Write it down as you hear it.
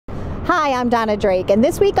Hi, I'm Donna Drake, and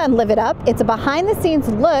this week on Live It Up, it's a behind-the-scenes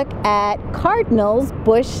look at Cardinals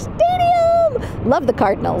Busch Stadium. Love the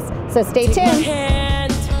Cardinals, so stay tuned. Take my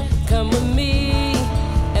hand, come with me,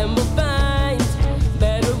 and we'll find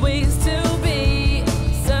better ways to be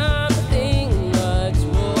something much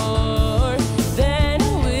more than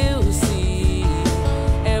we'll see.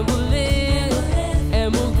 And we'll live,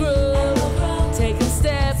 and we'll grow, taking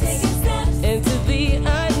steps into the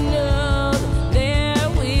unknown. There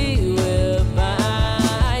we will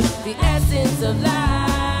find the essence of life.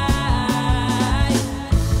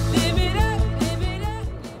 Live it up, live it up.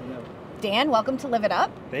 Dan, welcome to Live It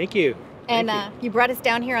Up. Thank you. And Thank you brought us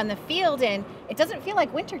down here on the field, and it doesn't feel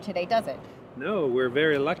like winter today, does it? No, we're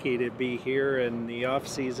very lucky to be here in the off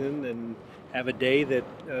season and have a day that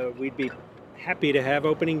we'd be happy to have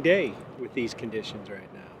opening day with these conditions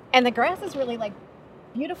right now. And the grass is really like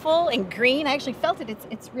beautiful and green. I actually felt it.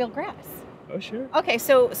 It's real grass. Oh, sure. Okay,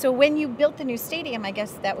 so when you built the new stadium, I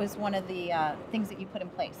guess that was one of the things that you put in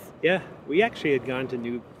place. Yeah, we actually had gone to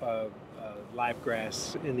new live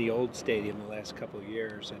grass in the old stadium the last couple of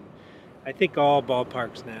years, and I think all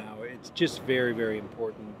ballparks now, it's just very, very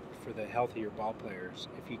important for the healthier ball players.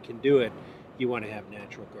 If you can do it, you want to have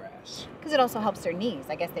natural grass. Because it also helps their knees.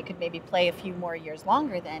 I guess they could maybe play a few more years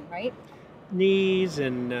longer then, right? Knees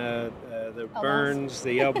and the burns,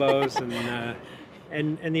 the elbows, and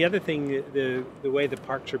the other thing, the way the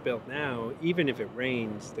parks are built now, even if it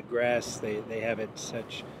rains, the grass, they have it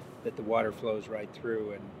such that the water flows right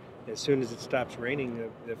through, and as soon as it stops raining,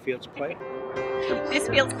 the fields play. This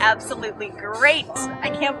feels absolutely great.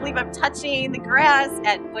 I can't believe I'm touching the grass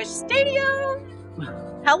at Busch Stadium.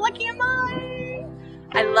 How lucky am I?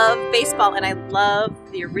 I love baseball, and I love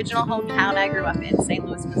the original hometown I grew up in, St.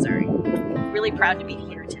 Louis, Missouri. Really proud to be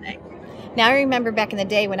here today. Now, I remember back in the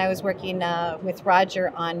day when I was working with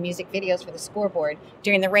Roger on music videos for the scoreboard,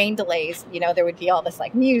 during the rain delays, you know, there would be all this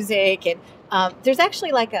like music, and there's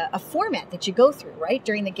actually like a format that you go through, right,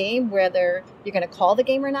 during the game, whether you're going to call the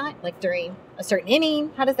game or not, like during a certain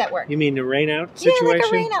inning. How does that work? You mean the rain out situation? Yeah, like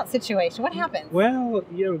a rain out situation. What happens? Well,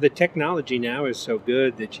 you know, the technology now is so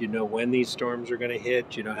good that you know when these storms are going to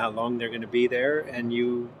hit, you know how long they're going to be there, and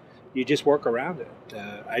you just work around it.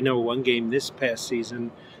 I know one game this past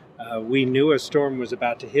season, we knew a storm was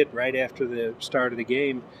about to hit right after the start of the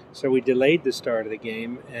game, so we delayed the start of the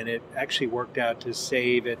game, and it actually worked out to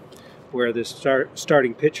save it where the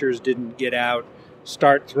starting pitchers didn't get out,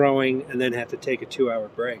 start throwing, and then have to take a 2-hour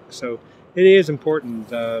break. So it is important,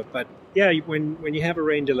 but yeah, when you have a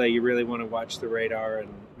rain delay, you really want to watch the radar and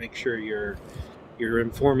make sure you're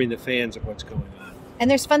informing the fans of what's going on.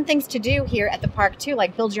 And there's fun things to do here at the park too,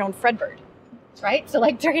 like build your own Fredbird, right? So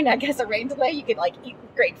like during, I guess, a rain delay, you could like eat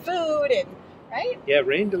great food, and right? Yeah,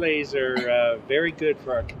 rain delays are very good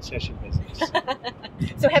for our concession business.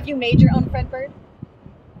 So have you made your own Fredbird?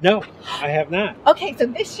 No, I have not. Okay, so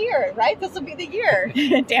this year, right? This will be the year.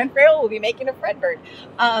 Dan Farrell will be making a Fredbird.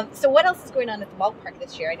 So what else is going on at the ballpark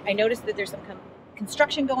this year? I noticed that there's some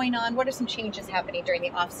construction going on. What are some changes happening during the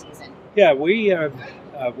off season? Yeah, we have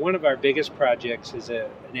one of our biggest projects is an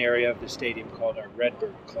area of the stadium called our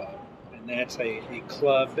Redbird Club, and that's a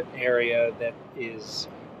club area that is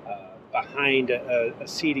behind a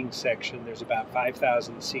seating section. There's about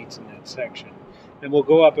 5,000 seats in that section. And we'll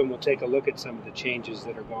go up and we'll take a look at some of the changes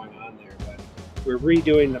that are going on there. But we're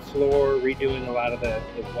redoing the floor, redoing a lot of the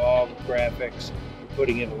wall graphics, we're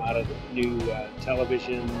putting in a lot of new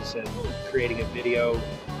televisions and creating a video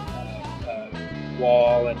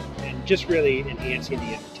wall and just really enhancing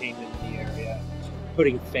the entertainment in the area,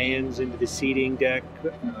 putting fans into the seating deck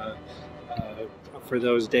for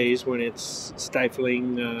those days when it's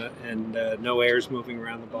stifling and no air's moving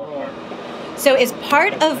around the ballpark. So as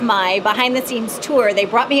part of my behind-the-scenes tour, they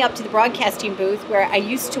brought me up to the broadcasting booth where I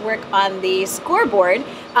used to work on the scoreboard,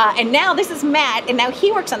 and now this is Matt, and now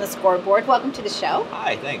he works on the scoreboard. Welcome to the show.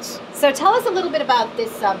 Hi, thanks. So tell us a little bit about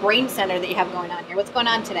this brain center that you have going on here. What's going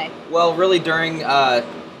on today? Well, really during a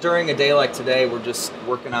day like today, we're just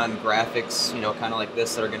working on graphics, you know, kind of like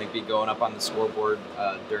this that are going to be going up on the scoreboard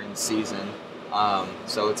during the season.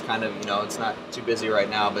 So it's kind of, you know, it's not too busy right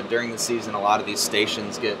now, but during the season, a lot of these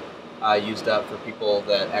stations get used up for people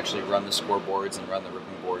that actually run the scoreboards and run the ribbon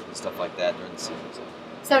boards and stuff like that during the season.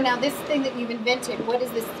 So now this thing that you've invented, what is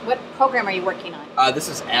this? What program are you working on? This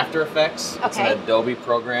is After Effects. Okay. It's an Adobe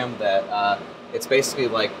program that it's basically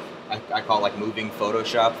like, I call it like moving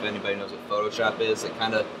Photoshop, if anybody knows what Photoshop is. It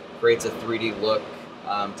kind of creates a 3D look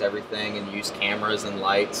to everything, and you use cameras and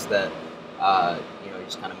lights that you know, you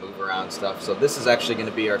just kind of move around stuff. So this is actually going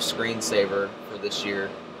to be our screensaver for this year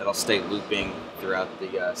that'll stay looping throughout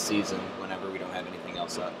the season whenever we don't have anything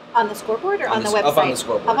else up. On the scoreboard or on the website? Up on the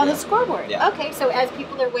scoreboard. Up on yeah. the scoreboard. Yeah. Okay, so as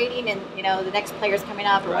people are waiting and, the next player's coming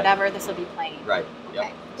up or Right. whatever, this will be playing. Right. Okay. Yep.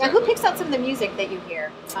 Now, Exactly. who picks out some of the music that you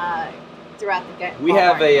hear throughout the game? We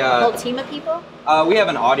have a whole team of people? we have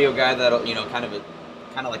an audio guy that'll kind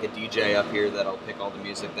of like a DJ up here that'll pick all the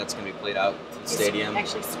music that's going to be played out to the stadium.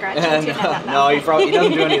 Actually scratching. No, he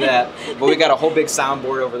doesn't do any of that. But we got a whole big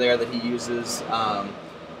soundboard over there that he uses.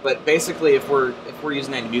 But basically, if we're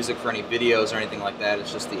using any music for any videos or anything like that,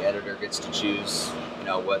 it's just the editor gets to choose,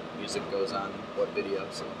 what music goes on what video.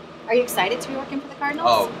 So. Are you excited to be working for the Cardinals?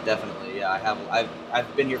 Oh, definitely. Yeah,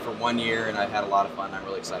 I've been here for 1 year and I've had a lot of fun. I'm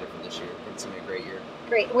really excited for this year. It's gonna be a great year.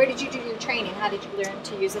 Great. Where did you do your training? How did you learn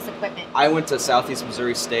to use this equipment? I went to Southeast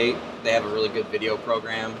Missouri State. They have a really good video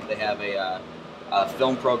program. They have a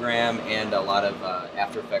film program and a lot of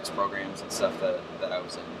After Effects programs and stuff that I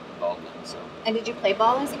was involved in. So. And did you play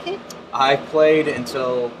ball as a kid? I played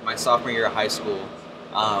until my sophomore year of high school,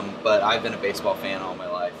 but I've been a baseball fan all my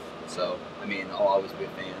life. So, I'll always be a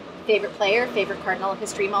fan. Favorite player, favorite Cardinal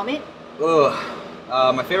history moment?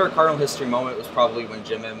 My favorite Cardinal history moment was probably when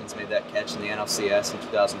Jim Edmonds made that catch in the NLCS in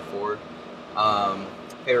 2004.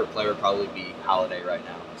 Favorite player would probably be Holiday right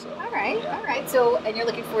now. So, all right, yeah. all right. So, and you're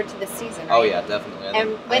looking forward to this season, right? Oh yeah, definitely.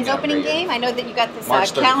 And when's opening game? I know that you got this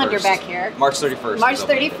March calendar 31st. back here. March 31st. March is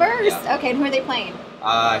opening 31st. day. Yeah. Okay, and who are they playing?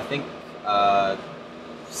 I think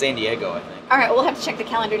San Diego. I think. All right, we'll have to check the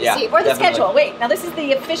calendar to Yeah, see. Or the definitely. schedule. Wait, now this is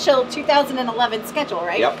the official 2011 schedule,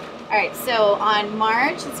 right? Yep. All right, so on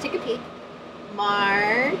March, let's take a peek.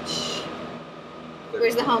 March,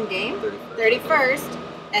 where's the home game? 31st,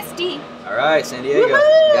 SD. All right, San Diego.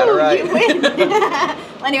 Woohoo! Got it right. You win.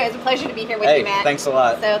 Well, anyway, it's a pleasure to be here with Hey, you, Matt. thanks a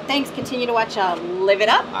lot. So thanks. Continue to watch Live It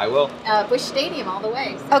Up. I will. Busch Stadium all the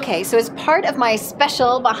way. Okay, so as part of my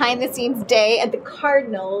special behind-the-scenes day at the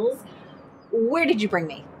Cardinals, where did you bring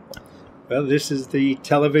me? Well, this is the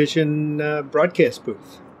television broadcast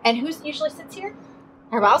booth. And who usually sits here?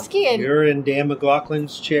 Hrabowski and You're in Dan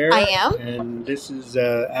McLaughlin's chair. I am. And this is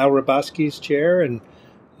Al Hrabowski's chair, and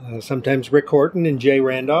sometimes Rick Horton and Jay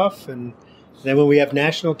Randolph. And then when we have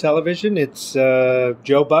national television, it's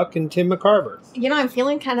Joe Buck and Tim McCarver. I'm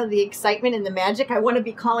feeling kind of the excitement and the magic. I want to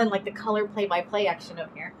be calling like the color play-by-play action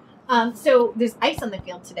up here. So there's ice on the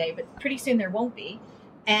field today, but pretty soon there won't be.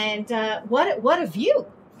 And what a view!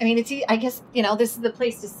 I guess this is the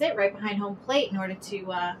place to sit right behind home plate in order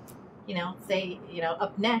to say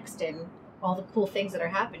up next and all the cool things that are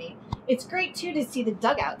happening. It's great too to see the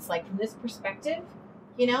dugouts like from this perspective,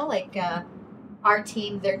 like our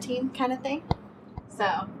team, their team kind of thing.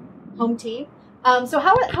 So home team. So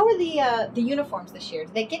how are the uniforms this year?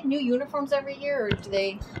 Do they get new uniforms every year, or do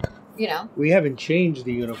they, We haven't changed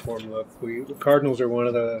the uniform look. The Cardinals are one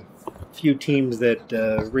of the few teams that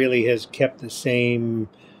really has kept the same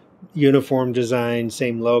uniform design,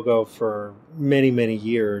 same logo for many, many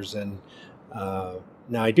years. And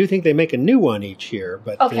now I do think they make a new one each year,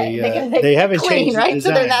 but they haven't clean, changed right? the design.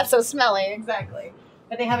 So they're not so smelly, exactly.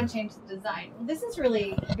 But they haven't changed the design. Well, this is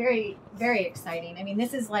really very, very exciting.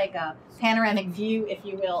 This is like a panoramic view, if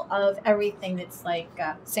you will, of everything that's like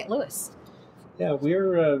St. Louis. Yeah,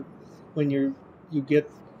 we're when you get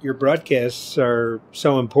your broadcasts are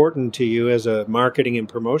so important to you as a marketing and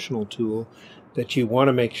promotional tool that you want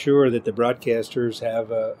to make sure that the broadcasters have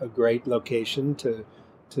a great location to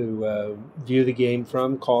view the game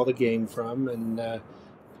from, call the game from, and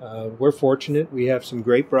we're fortunate. We have some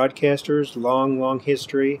great broadcasters, long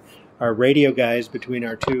history. Our radio guys, between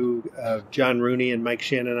our two, John Rooney and Mike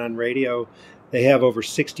Shannon on radio, they have over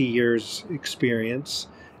 60 years experience.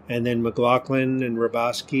 And then McLaughlin and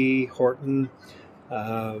Hrabowski, Horton,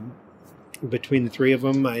 between the three of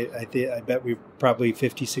them, I bet we've probably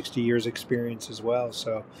 50, 60 years experience as well.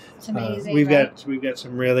 So it's amazing. We've got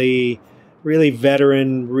some really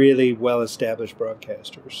veteran, really well-established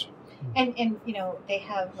broadcasters. And they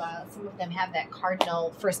have some of them have that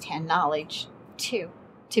Cardinal firsthand knowledge too,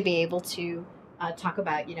 to be able to talk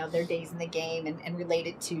about their days in the game and relate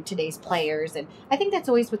it to today's players. And I think that's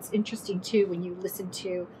always what's interesting too when you listen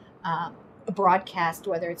to a broadcast,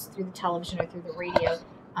 whether it's through the television or through the radio.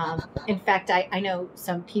 In fact, I know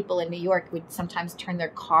some people in New York would sometimes turn their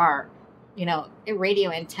car, a radio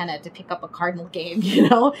antenna to pick up a Cardinal game,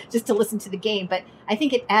 just to listen to the game. But I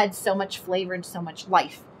think it adds so much flavor and so much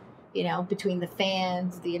life, between the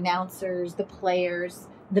fans, the announcers, the players,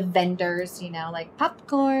 the vendors, like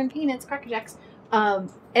popcorn, peanuts, Cracker Jacks, and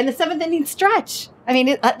the seventh inning stretch.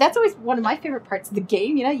 That's always one of my favorite parts of the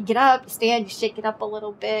game. You get up, you stand, you shake it up a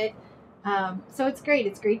little bit. So it's great.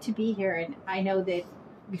 It's great to be here. And I know that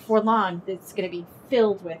before long, it's going to be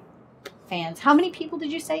filled with fans. How many people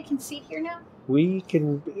did you say can seat here now? we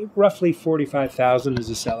can roughly 45,000 is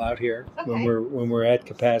a sellout here Okay. when we're at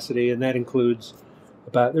capacity, and that includes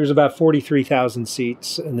there's about 43,000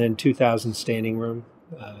 seats and then 2,000 standing room,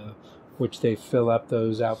 which they fill up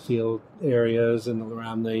those outfield areas and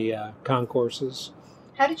around the concourses.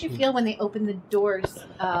 How did you feel when they opened the doors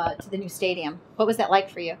to the new stadium? What was that like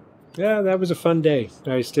for you? Yeah, that was a fun day.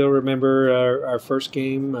 I still remember our first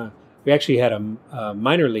game. We actually had a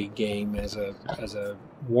minor league game as a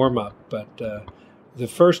warm up, but the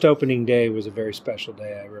first opening day was a very special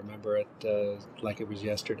day. I remember it like it was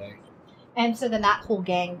yesterday. And so the Not Whole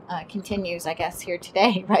gang continues, I guess, here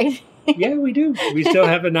today, right? Yeah, we do. We still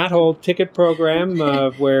have a Not Whole ticket program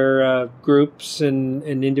where groups and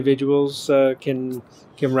individuals can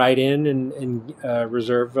write in and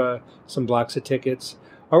reserve some blocks of tickets.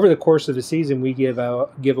 Over the course of the season, we give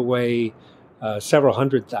away several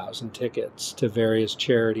 100,000 tickets to various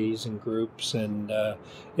charities and groups, and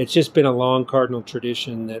it's just been a long Cardinal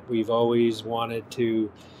tradition that we've always wanted to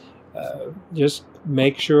just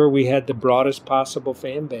make sure we had the broadest possible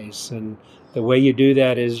fan base. And the way you do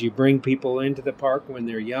that is you bring people into the park when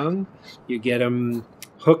they're young, you get them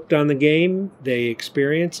hooked on the game, they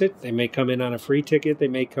experience it, they may come in on a free ticket, they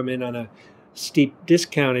may come in on a steep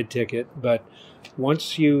discounted ticket, but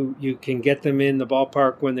once you can get them in the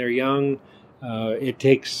ballpark when they're young,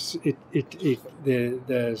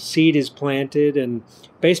 the seed is planted, and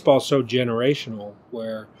baseball's so generational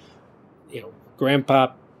where,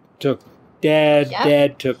 grandpa took dad, Yep.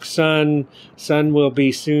 Dad took son will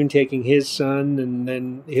be soon taking his son, and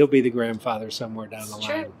then he'll be the grandfather somewhere down the It's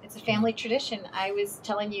line. true. It's a family tradition. I was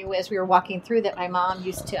telling you as we were walking through that my mom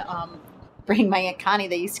used to bring my Aunt Connie.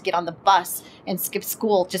 They used to get on the bus and skip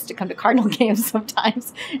school just to come to Cardinal games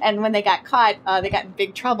sometimes. And when they got caught, they got in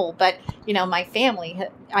big trouble. But, my family,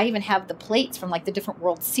 I even have the plates from like the different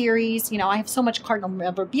World Series. I have so much Cardinal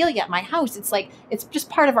memorabilia at my house. It's like, it's just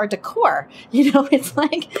part of our decor. It's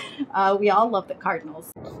like we all love the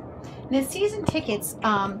Cardinals. Now, season tickets,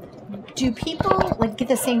 do people like get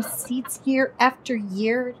the same seats year after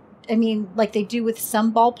year? I mean, like they do with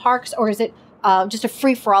some ballparks, or is it just a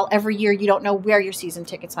free-for-all every year? You don't know where your season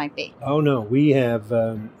tickets might be. Oh no, we have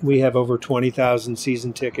over 20,000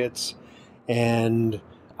 season tickets, and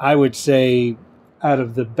I would say out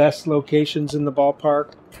of the best locations in the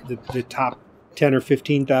ballpark, the top 10 or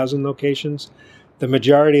 15,000 locations, the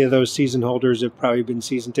majority of those season holders have probably been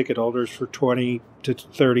season ticket holders for 20 to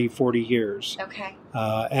 30, 40 years. Okay.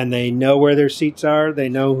 And they know where their seats are. They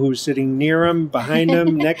know who's sitting near them, behind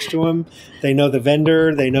them, next to them. They know the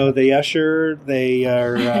vendor. They know the usher. They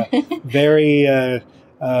are very.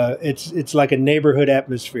 It's like a neighborhood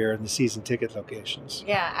atmosphere in the season ticket locations.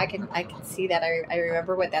 Yeah, I can see that. I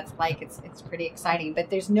remember what that's like. It's pretty exciting.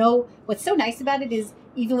 But what's so nice about it is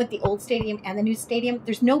even with the old stadium and the new stadium,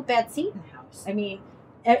 there's no bad seat in the house. I mean,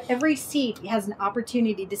 every seat has an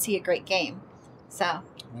opportunity to see a great game. So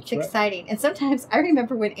it's exciting. And sometimes I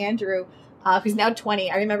remember when Andrew, who's now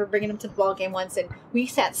 20, I remember bringing him to the ball game once, and we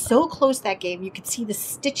sat so close that game, you could see the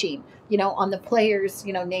stitching, on the players,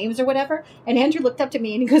 names or whatever. And Andrew looked up to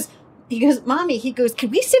me and he goes, Mommy,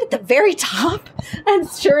 could we sit at the very top? And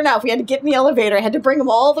sure enough, we had to get in the elevator. I had to bring him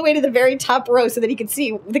all the way to the very top row so that he could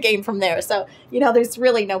see the game from there. So, there's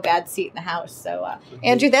really no bad seat in the house. So,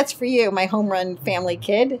 Andrew, that's for you, my home run family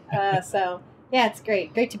kid. So, yeah, it's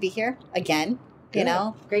great. Great to be here again.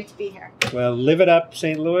 Great to be here. Well, live it up,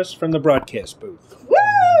 St. Louis, from the broadcast booth.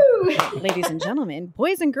 Woo! Ladies and gentlemen,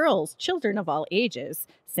 boys and girls, children of all ages,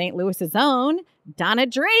 St. Louis's own Donna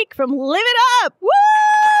Drake from Live It Up. Woo!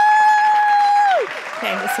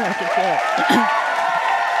 Okay, this one I can feel it.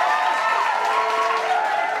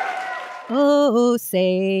 Oh,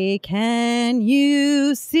 say, can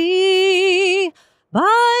you see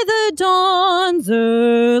by the dawn's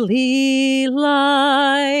early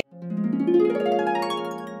light?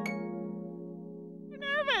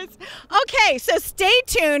 Okay, so stay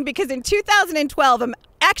tuned because in 2012, I'm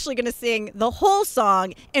actually going to sing the whole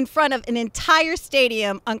song in front of an entire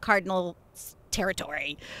stadium on Cardinal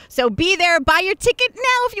territory. So be there, buy your ticket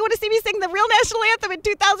now if you want to see me sing the real national anthem in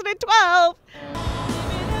 2012.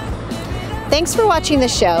 Thanks for watching the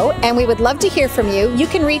show, and we would love to hear from you. You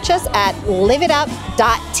can reach us at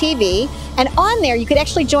liveitup.tv, and on there you could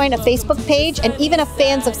actually join a Facebook page and even a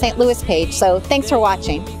Fans of St. Louis page. So thanks for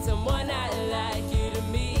watching. Someone I like you to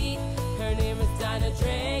meet. Her name is Donna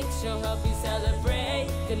Drake. She'll help you celebrate.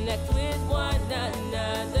 Connect with one another.